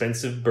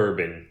expensive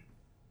bourbon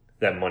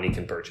that money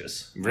can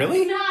purchase.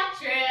 Really? Not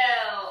true.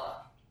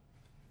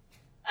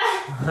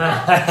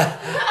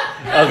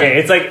 Okay,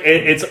 it's like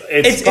it's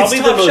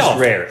probably the most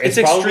rare. It's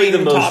probably the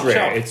most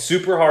rare. It's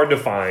super hard to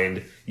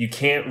find. You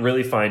can't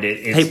really find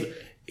it. Hey,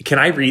 can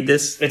I read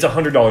this? It's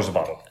 $100 a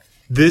bottle.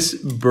 This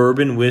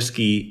bourbon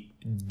whiskey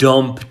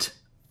dumped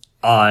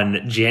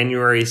on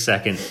January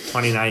 2nd,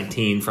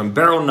 2019 from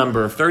barrel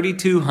number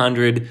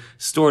 3200,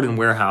 stored in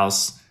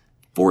warehouse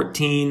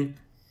 14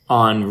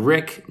 on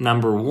Rick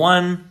number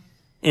 1,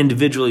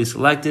 individually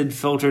selected,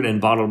 filtered,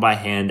 and bottled by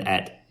hand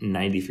at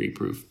 93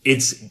 proof.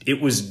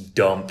 It was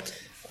dumped.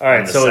 All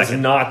right, so it's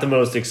not the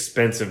most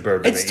expensive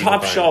bourbon. It's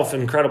top shelf,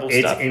 incredible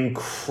stuff. It's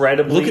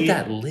incredibly look at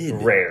that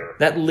lid. Rare.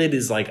 That lid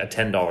is like a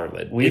 $10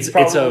 lid.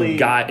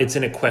 It's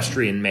an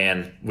equestrian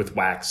man with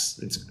wax.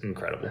 It's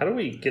incredible. How do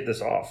we get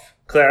this off?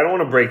 Claire, I don't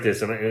want to break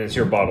this, and it's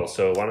your bottle,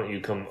 so why don't you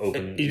come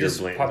open your just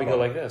probably bottle. Go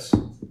like this.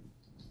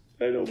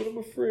 I know, but I'm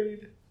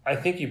afraid. I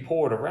think you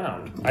pour it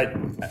around. I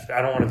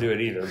don't want to do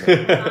it either.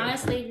 But.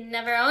 Honestly,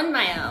 never owned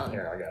my own.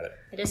 Here, I got it.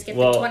 I just get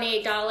the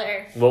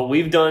 $28. What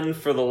we've done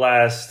for the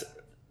last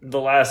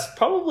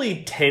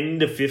probably 10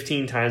 to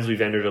 15 times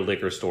we've entered a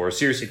liquor store,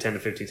 seriously 10 to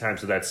 15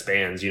 times, so that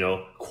spans,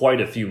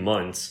 quite a few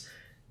months.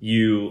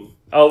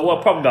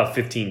 Probably about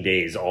 15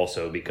 days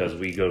also, because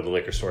we go to the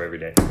liquor store every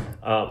day.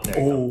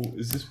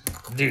 Is this?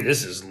 Dude,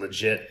 this is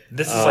legit.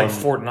 This is like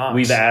Fort Knox.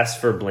 We've asked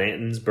for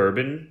Blanton's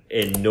bourbon,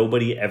 and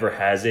nobody ever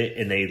has it,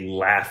 and they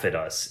laugh at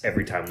us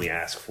every time we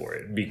ask for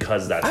it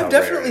because that's how I've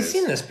rare definitely it is.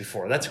 seen this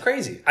before. That's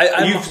crazy.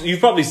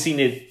 You've probably seen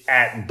it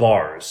at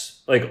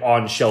bars, like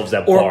on shelves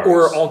at or bars.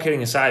 or all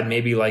kidding aside,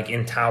 maybe like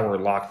in Tower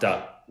locked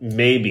up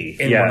maybe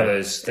in one of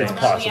those things. It's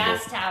Although possible. we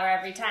ask Tower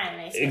every time.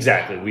 They say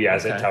Exactly. no. We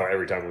ask Okay. at Tower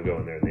every time we go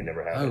in there, and they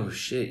never have it. Oh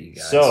shit, you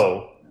guys!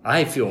 So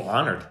I feel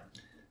honored.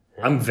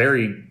 I'm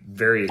very,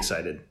 very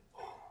excited.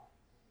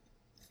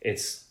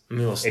 it's I'm a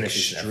little sniffy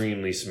sniff.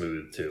 extremely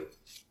smooth too.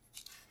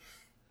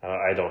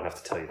 I don't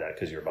have to tell you that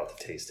because you're about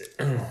to taste it.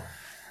 So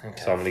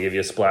I'm going to give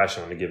you a splash.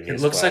 I'm going to give you. It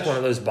a looks splash. like one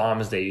of those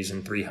bombs they use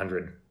in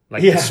 300,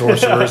 like Yeah. the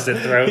sorcerers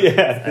that throw. Yeah,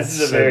 That's this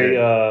is a so very,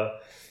 good.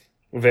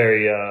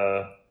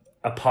 very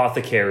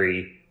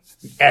apothecary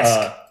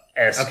esque,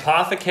 esque.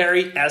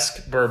 apothecary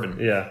esque bourbon.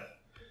 Yeah.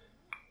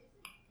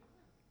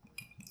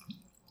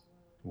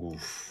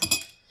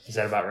 Is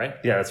that about right?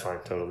 Yeah, that's fine.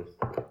 Totally.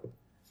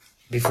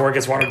 Before it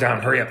gets watered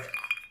down, hurry up.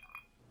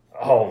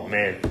 Oh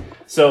man.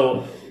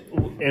 So,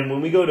 and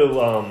when we go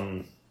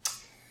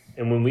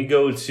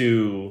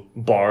to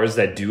bars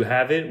that do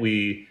have it,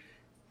 we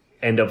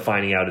end up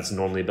finding out it's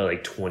normally about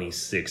like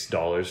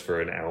 $26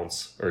 for an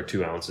ounce or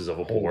 2 ounces of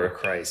a pour.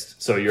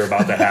 Christ. So you're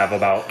about to have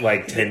about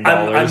like $10.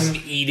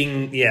 I'm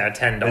eating,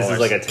 $10. This is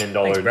like a $10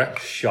 Thanks, bro.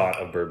 shot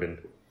of bourbon.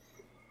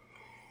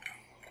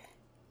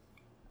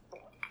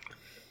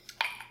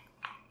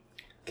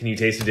 Can you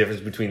taste the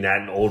difference between that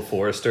and Old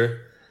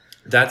Forester?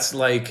 That's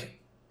like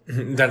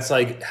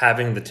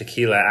having the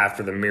tequila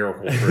after the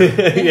Miracle Brew.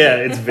 Yeah,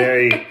 it's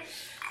very...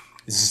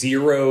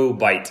 Zero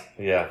bite.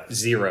 Yeah,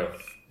 Zero.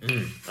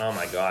 Oh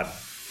my god.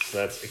 so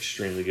that's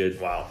extremely good.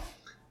 Wow.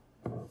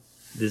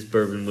 This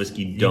bourbon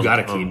whiskey You dunked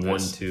gotta on keep one,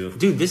 this. too.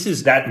 Dude, this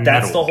is That's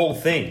metal. the whole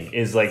thing,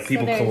 is like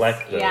people there's-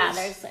 collect those. Yeah,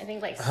 there's I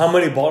think like How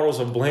many bottles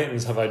of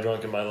Blanton's have I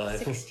drunk in my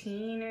life?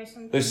 16 or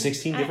something. There's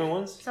 16 different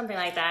ones? Something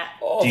like that.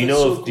 Oh, Do you that's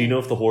know so if cool. do you know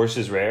if the horse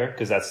is rare?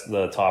 Because that's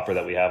the topper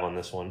that we have on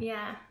this one.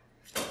 Yeah.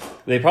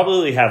 They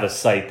probably have a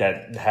site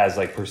that has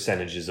like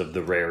percentages of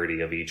the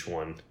rarity of each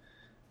one.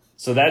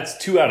 So that's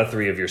 2 out of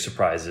 3 of your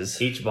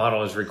surprises. Each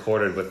bottle is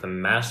recorded with the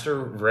master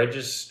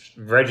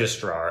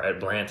registrar at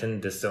Blanton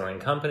Distilling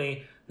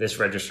Company. This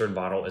registered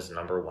bottle is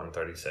number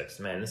 136.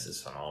 Man, this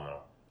is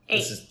phenomenal. 8.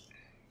 This is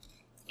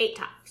 8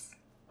 tops.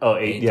 Oh,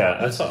 8. Eight Yeah,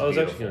 tops. that's what I was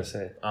This actually is going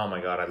to say. oh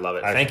my god, I love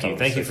it. I Thank thought you. it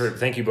Thank you was for 6.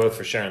 thank you both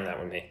for sharing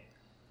that with me.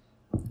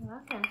 You're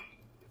welcome.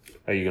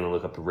 Are you going to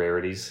look up the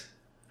rarities?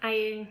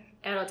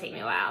 It'll take me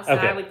a while, so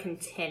Okay. I would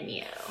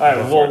continue. All right.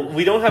 Go for Well,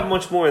 we don't have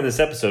much more in this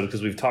episode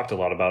because we've talked a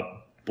lot about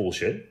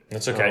bullshit.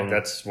 That's okay. Um,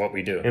 That's what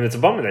we do. And it's a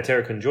bummer that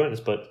Tara couldn't join us,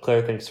 but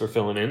Claire, thanks for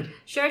filling in.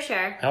 Sure.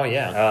 Oh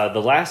yeah.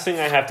 The last thing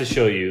I have to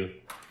show you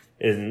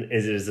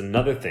is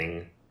another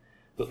thing.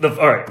 All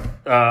right.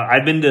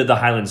 I've been to the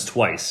Highlands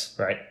twice.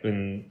 Right.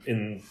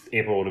 In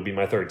April, it'll be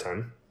my 3rd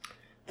time.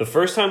 The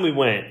first time we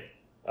went,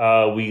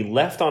 we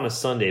left on a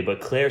Sunday,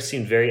 but Claire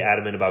seemed very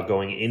adamant about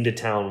going into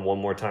town one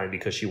more time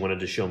because she wanted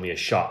to show me a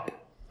shop.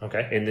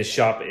 Okay. And this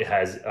shop, it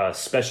has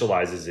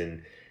specializes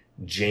in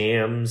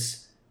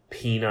jams,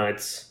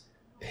 peanuts,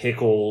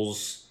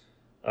 pickles,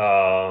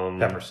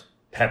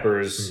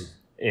 peppers,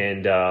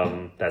 and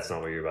that's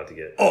not what you're about to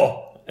get.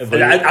 Oh,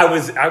 But I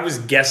was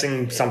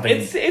guessing something.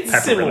 It's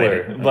pepper similar,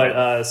 related.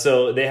 but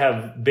so they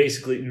have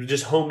basically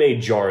just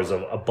homemade jars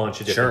of a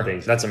bunch of different sure,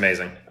 things. that's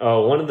amazing.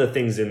 One of the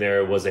things in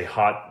there was a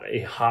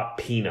hot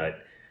peanut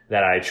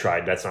that I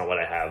tried. That's not what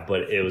I have,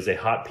 but it was a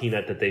hot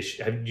peanut that they.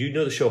 Do you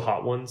know the show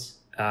Hot Ones?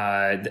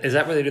 Is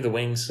that where they do the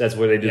wings? That's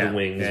where they do Yeah, the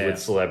wings yeah, with yeah.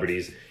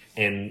 celebrities.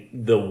 And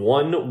the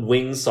one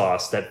wing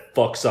sauce that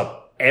fucks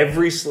up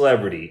every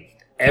celebrity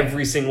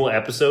every single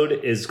episode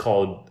is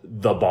called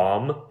The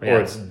Bomb, Yeah.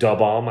 or it's Da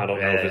Bomb. I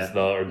don't know if it's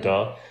the or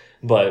duh.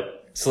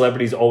 But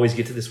celebrities always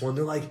get to this one.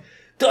 They're like,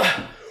 duh.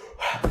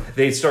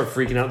 They start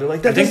freaking out. They're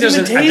like, that doesn't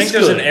even taste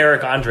there's good. an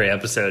Eric Andre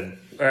episode.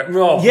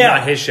 Well, Yeah.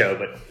 not his show,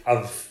 but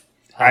of.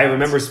 I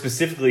remember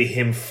specifically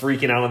him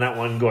freaking out on that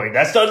one, going,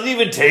 "That doesn't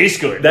even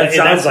taste good." That And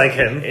sounds that's- like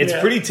him. It's Yeah.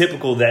 pretty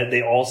typical that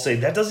they all say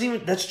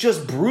that's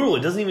just brutal.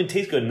 It doesn't even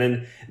taste good. And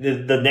then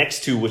the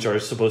next two, which are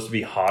supposed to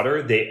be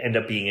hotter, they end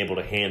up being able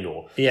to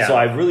handle. Yeah. So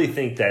I really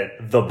think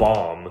that the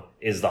bomb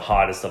is the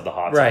hottest of the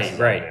hot Right, sauces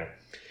right. on there.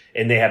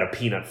 And they had a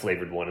peanut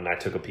flavored one, and I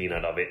took a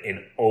peanut of it, and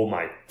oh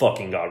my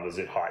fucking god, was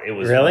it hot! It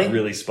was Really?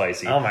 really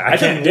spicy. Oh my! I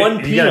took one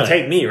You're peanut. gonna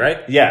take me, right?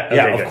 Yeah, Okay,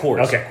 yeah, good. of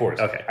course, Okay, of course.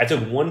 okay. I took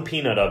one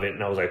peanut of it,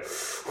 and I was like,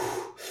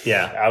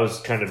 Yeah, I was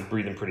kind of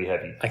breathing pretty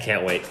heavy. I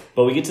can't wait.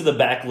 But we get to the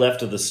back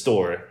left of the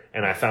store,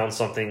 and I found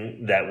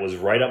something that was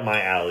right up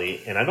my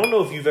alley. And I don't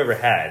know if you've ever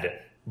had,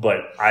 but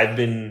I've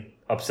been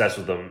obsessed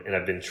with them, and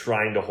I've been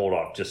trying to hold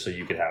off just so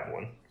you could have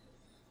one.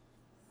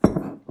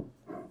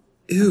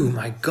 Ooh,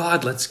 my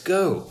God, let's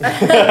go.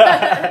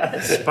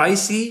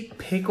 Spicy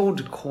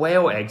pickled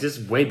quail eggs. This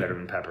is way better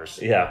than peppers.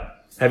 Yeah.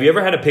 Have you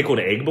ever had a pickled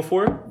egg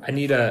before? I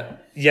need a...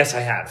 Yes, I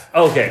have.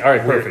 Okay, all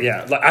right, perfect.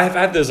 Yeah, like, I've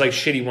had those like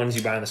shitty ones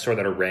you buy in the store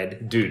that are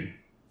red. Dude,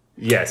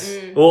 Yes.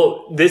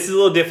 Well, this is a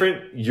little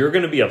different. You're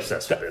going to be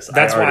obsessed with this.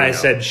 That's why I know.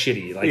 said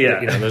shitty. Like, Yeah.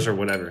 you know, those are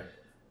whatever.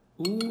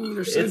 Ooh,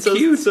 they're so It's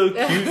cute. so cute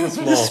and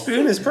small. The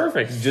spoon is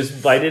perfect.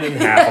 Just bite it in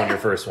half on your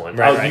first one.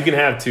 Right. You can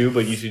have two,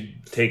 but you should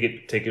take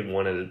it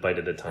one bite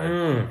at a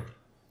time.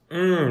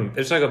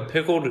 It's like a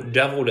pickled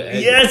deviled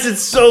egg. Yes,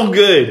 it's so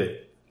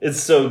good.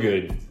 It's so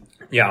good.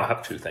 Yeah, I'll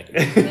have two. Thank you.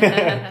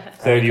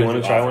 So, do you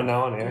want to try one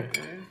now on air?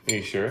 Are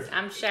you sure?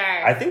 I'm sure.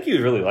 I think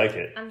you'd really like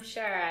it. I'm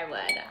sure I would.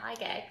 I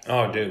like eggs.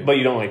 Oh, dude. But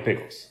you don't like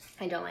pickles.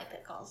 I don't like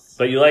pickles.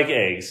 But you like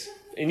eggs.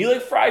 And you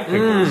like fried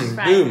pickles.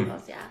 Fried dude.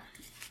 pickles, yeah.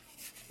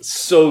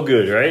 So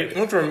good, right?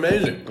 Those are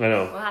amazing. I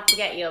know. We'll have to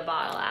get you a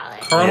bottle,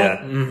 Alex. Colonel,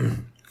 Yeah.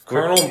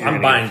 Colonel, You're I'm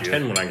gonna buying get a few.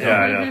 10 when I go. Yeah,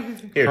 I know.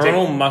 Here,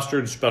 Colonel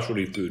Mustard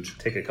Specialty Foods.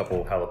 take a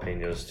couple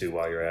jalapenos too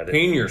while you're at it.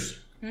 Peniers.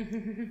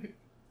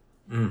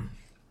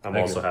 I'm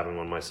also having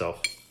one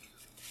myself.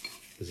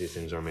 Because these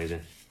things are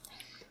amazing.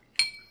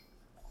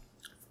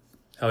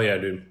 Hell yeah,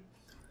 dude.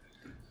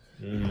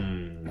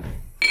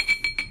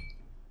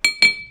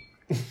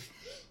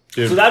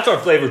 So that's our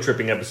flavor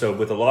tripping episode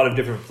with a lot of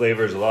different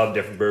flavors, a lot of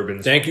different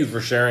bourbons. Thank you for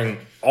sharing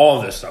all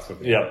of this stuff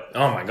with me. Yep.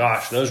 Oh my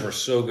gosh, those were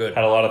so good.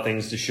 Had a lot of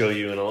things to show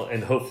you,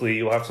 and hopefully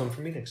you'll have some for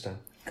me next time.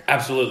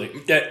 Absolutely.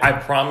 I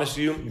promise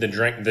you, the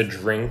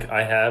drink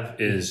I have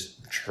is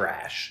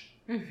trash.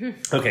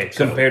 Okay,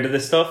 compared to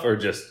this stuff or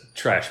just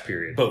trash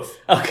period? Both.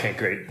 Okay,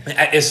 great.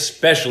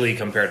 Especially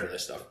compared to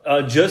this stuff.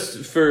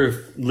 Just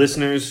for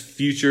listeners,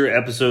 future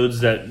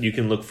episodes that you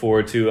can look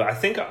forward to, I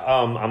think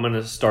I'm going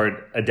to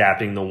start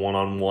adapting the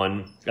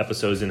one-on-one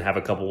episodes and have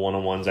a couple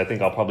one-on-ones. I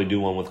think I'll probably do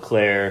one with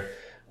Claire,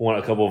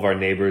 a couple of our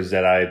neighbors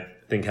that I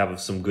think have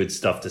some good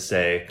stuff to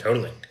say.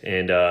 Totally.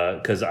 And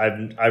because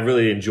I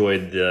really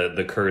enjoyed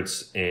the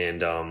Kurtz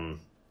and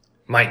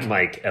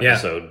Mike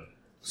episode. Yeah.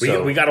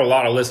 So, We got a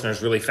lot of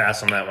listeners really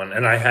fast on that one.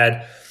 And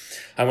I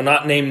will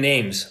not name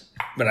names,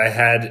 but I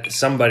had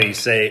somebody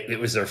say it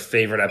was their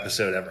favorite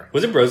episode ever.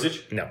 was it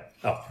Brozich? No.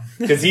 Oh,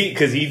 because he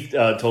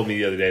told me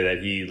the other day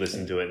that he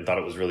listened to it and thought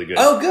it was really good.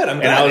 Oh, good. I'm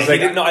glad. I was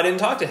like, I didn't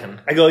talk to him.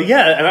 I go,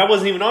 yeah, and I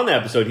wasn't even on the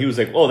episode. He was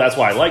like, oh, that's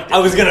why I liked it. I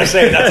was going to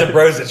say that's a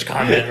Brozich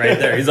comment right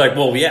there. He's like,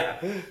 well,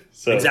 yeah,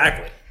 So,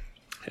 exactly.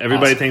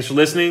 Everybody, Awesome. thanks for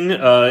listening.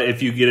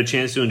 If you get a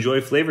chance to enjoy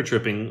Flavor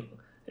Tripping,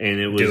 and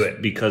it was Do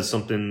it. because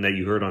something that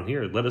you heard on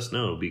here, let us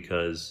know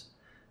because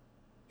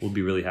we'll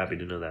be really happy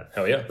to know that.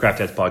 Hell yeah.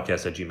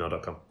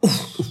 Craftheadspodcast@gmail.com.